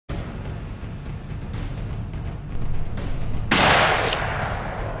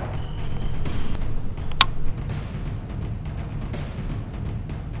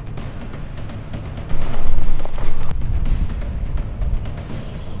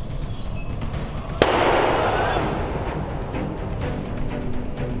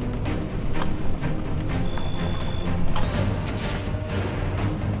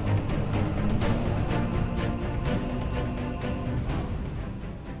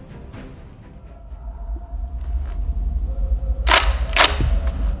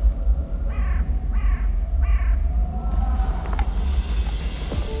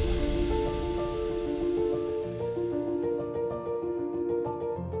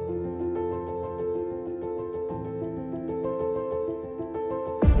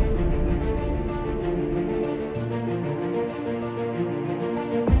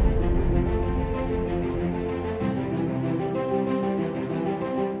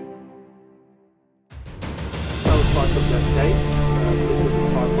let's say, a little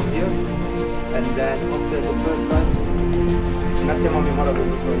bit far from here. And then after the first drive, mettiamo a memoria con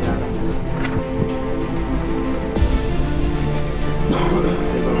questo ignaro.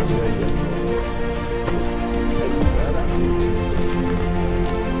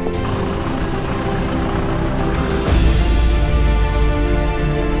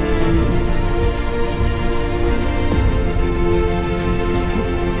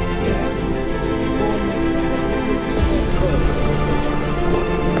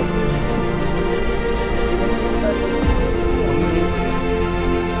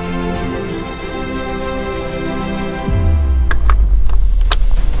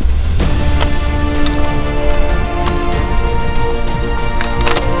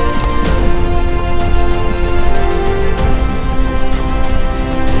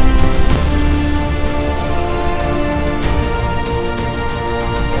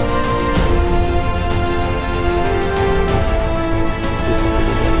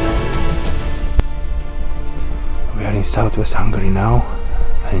 In southwest Hungary now,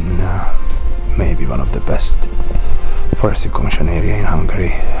 in maybe one of the best forested commission area in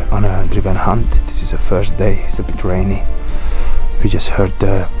Hungary on a driven hunt. This is the first day, it's a bit rainy. We just heard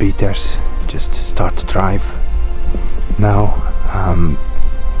the beaters just start to drive. Now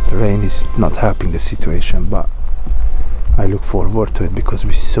the rain is not helping the situation, but I look forward to it because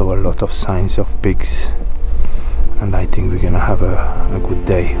we saw a lot of signs of pigs and I think we're gonna have a good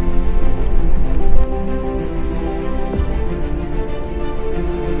day.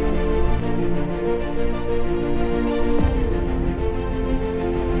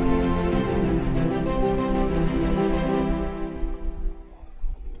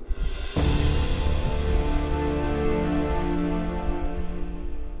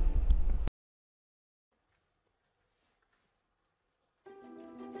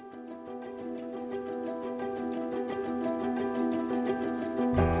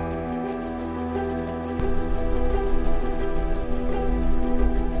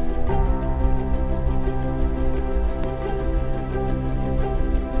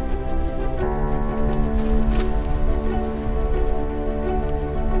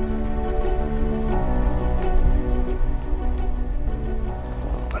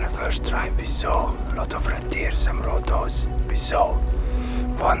 Drive, we saw a lot of red deer, some rotos. We saw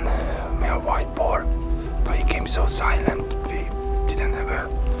one male white boar, but he came so silent we didn't have a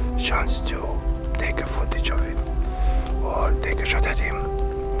chance to take a footage of it or take a shot at him.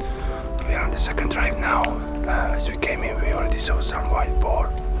 We are on the second drive now. As we came in, we already saw some white boar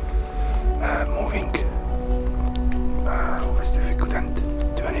moving. Obviously we couldn't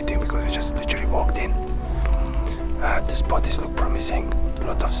do anything because we just literally walked in. The spot is look promising. A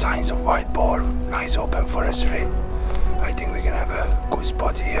lot of signs of white boar, nice open forestry. I think we can have a good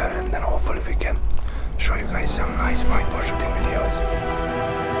spot here, and then hopefully we can show you guys some nice white boar shooting videos.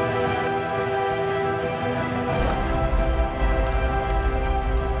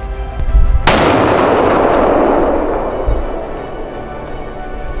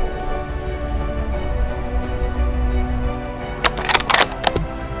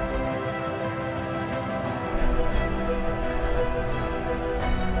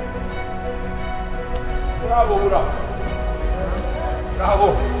 Bravo, uram!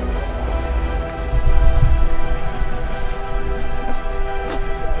 Bravo!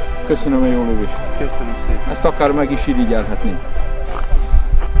 Köszönöm a jó lövést. Köszönöm szépen. Ezt akár meg is irigyelhetnénk.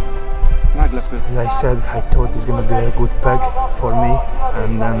 Meglepő. As I said, I thought it's gonna be a good peg for me,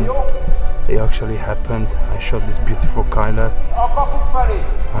 and then it actually happened. I shot this beautiful Kyler.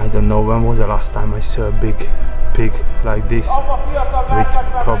 I don't know when was the last time I saw a big pig like this with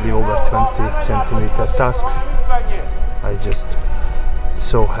probably over 20 centimeter tusks. I just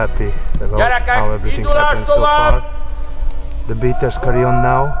so happy about how everything happened so far. The beaters carry on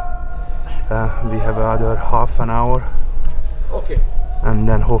now. We have another half an hour. Okay. And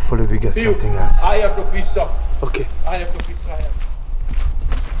then hopefully we get something else. Álljatok vissza! Okay. Álljatok vissza!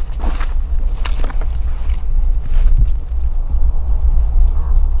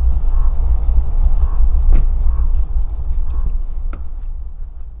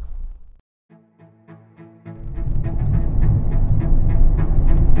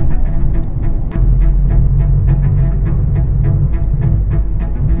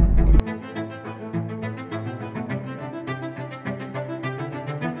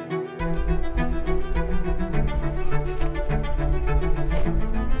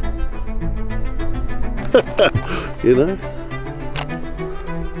 You know?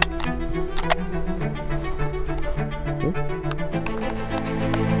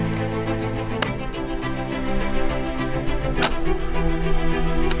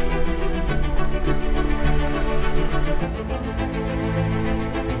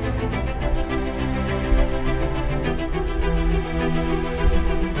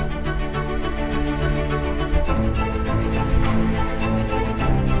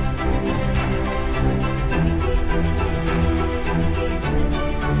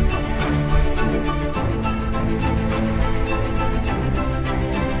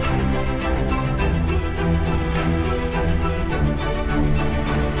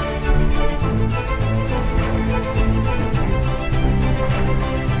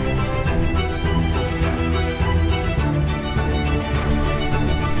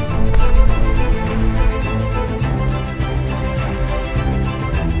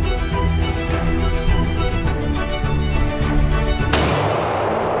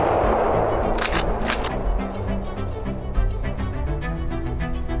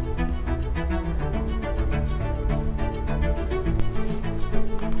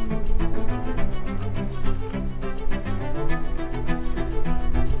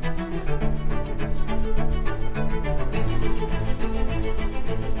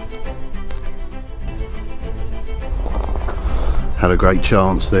 had a great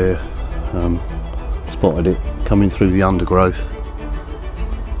chance there. Spotted it coming through the undergrowth,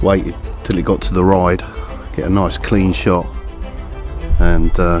 waited till it got to the ride, get a nice clean shot,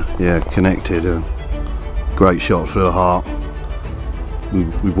 and yeah, connected. Great shot for the heart.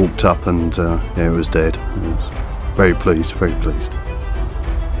 We walked up and yeah, it was dead. Very pleased, very pleased.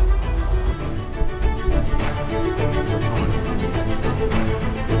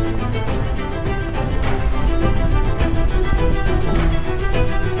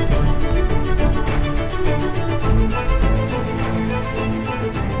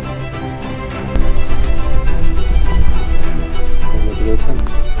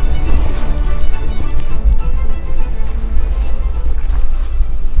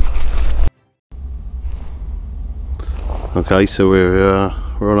 Okay, so we're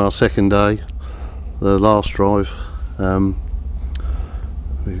on our second day, the last drive.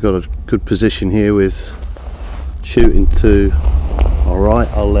 We've got a good position here with shooting to our right,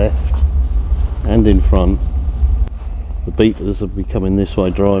 our left, and in front. The beaters will be coming this way,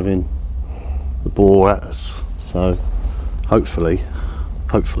 driving the boar at us. So hopefully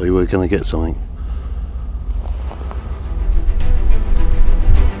we're going to get something.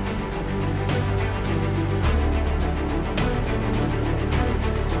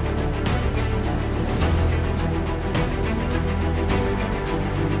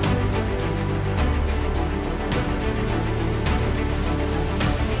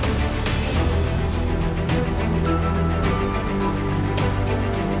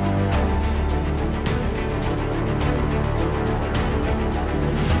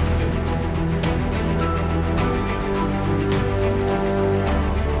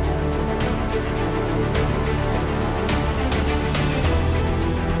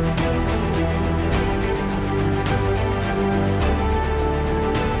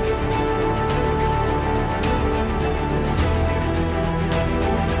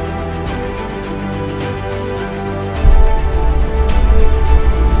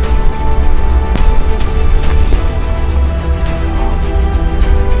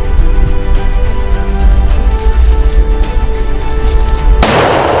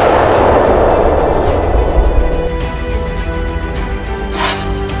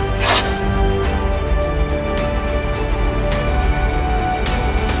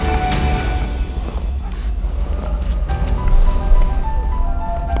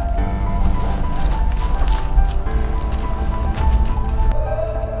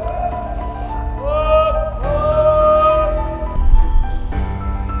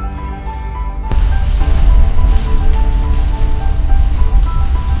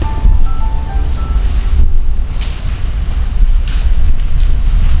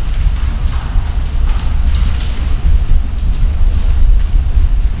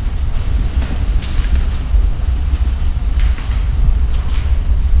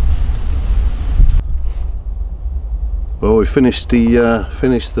 Well, we finished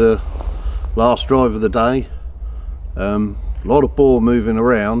the last drive of the day. A lot of boar moving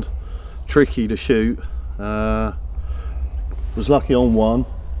around, tricky to shoot. Was lucky on one,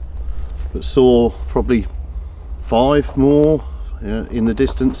 but saw probably 5 more in the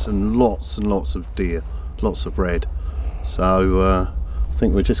distance, and lots of deer, lots of red. So I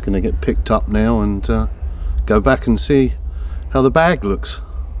think we're just going to get picked up now and go back and see how the bag looks.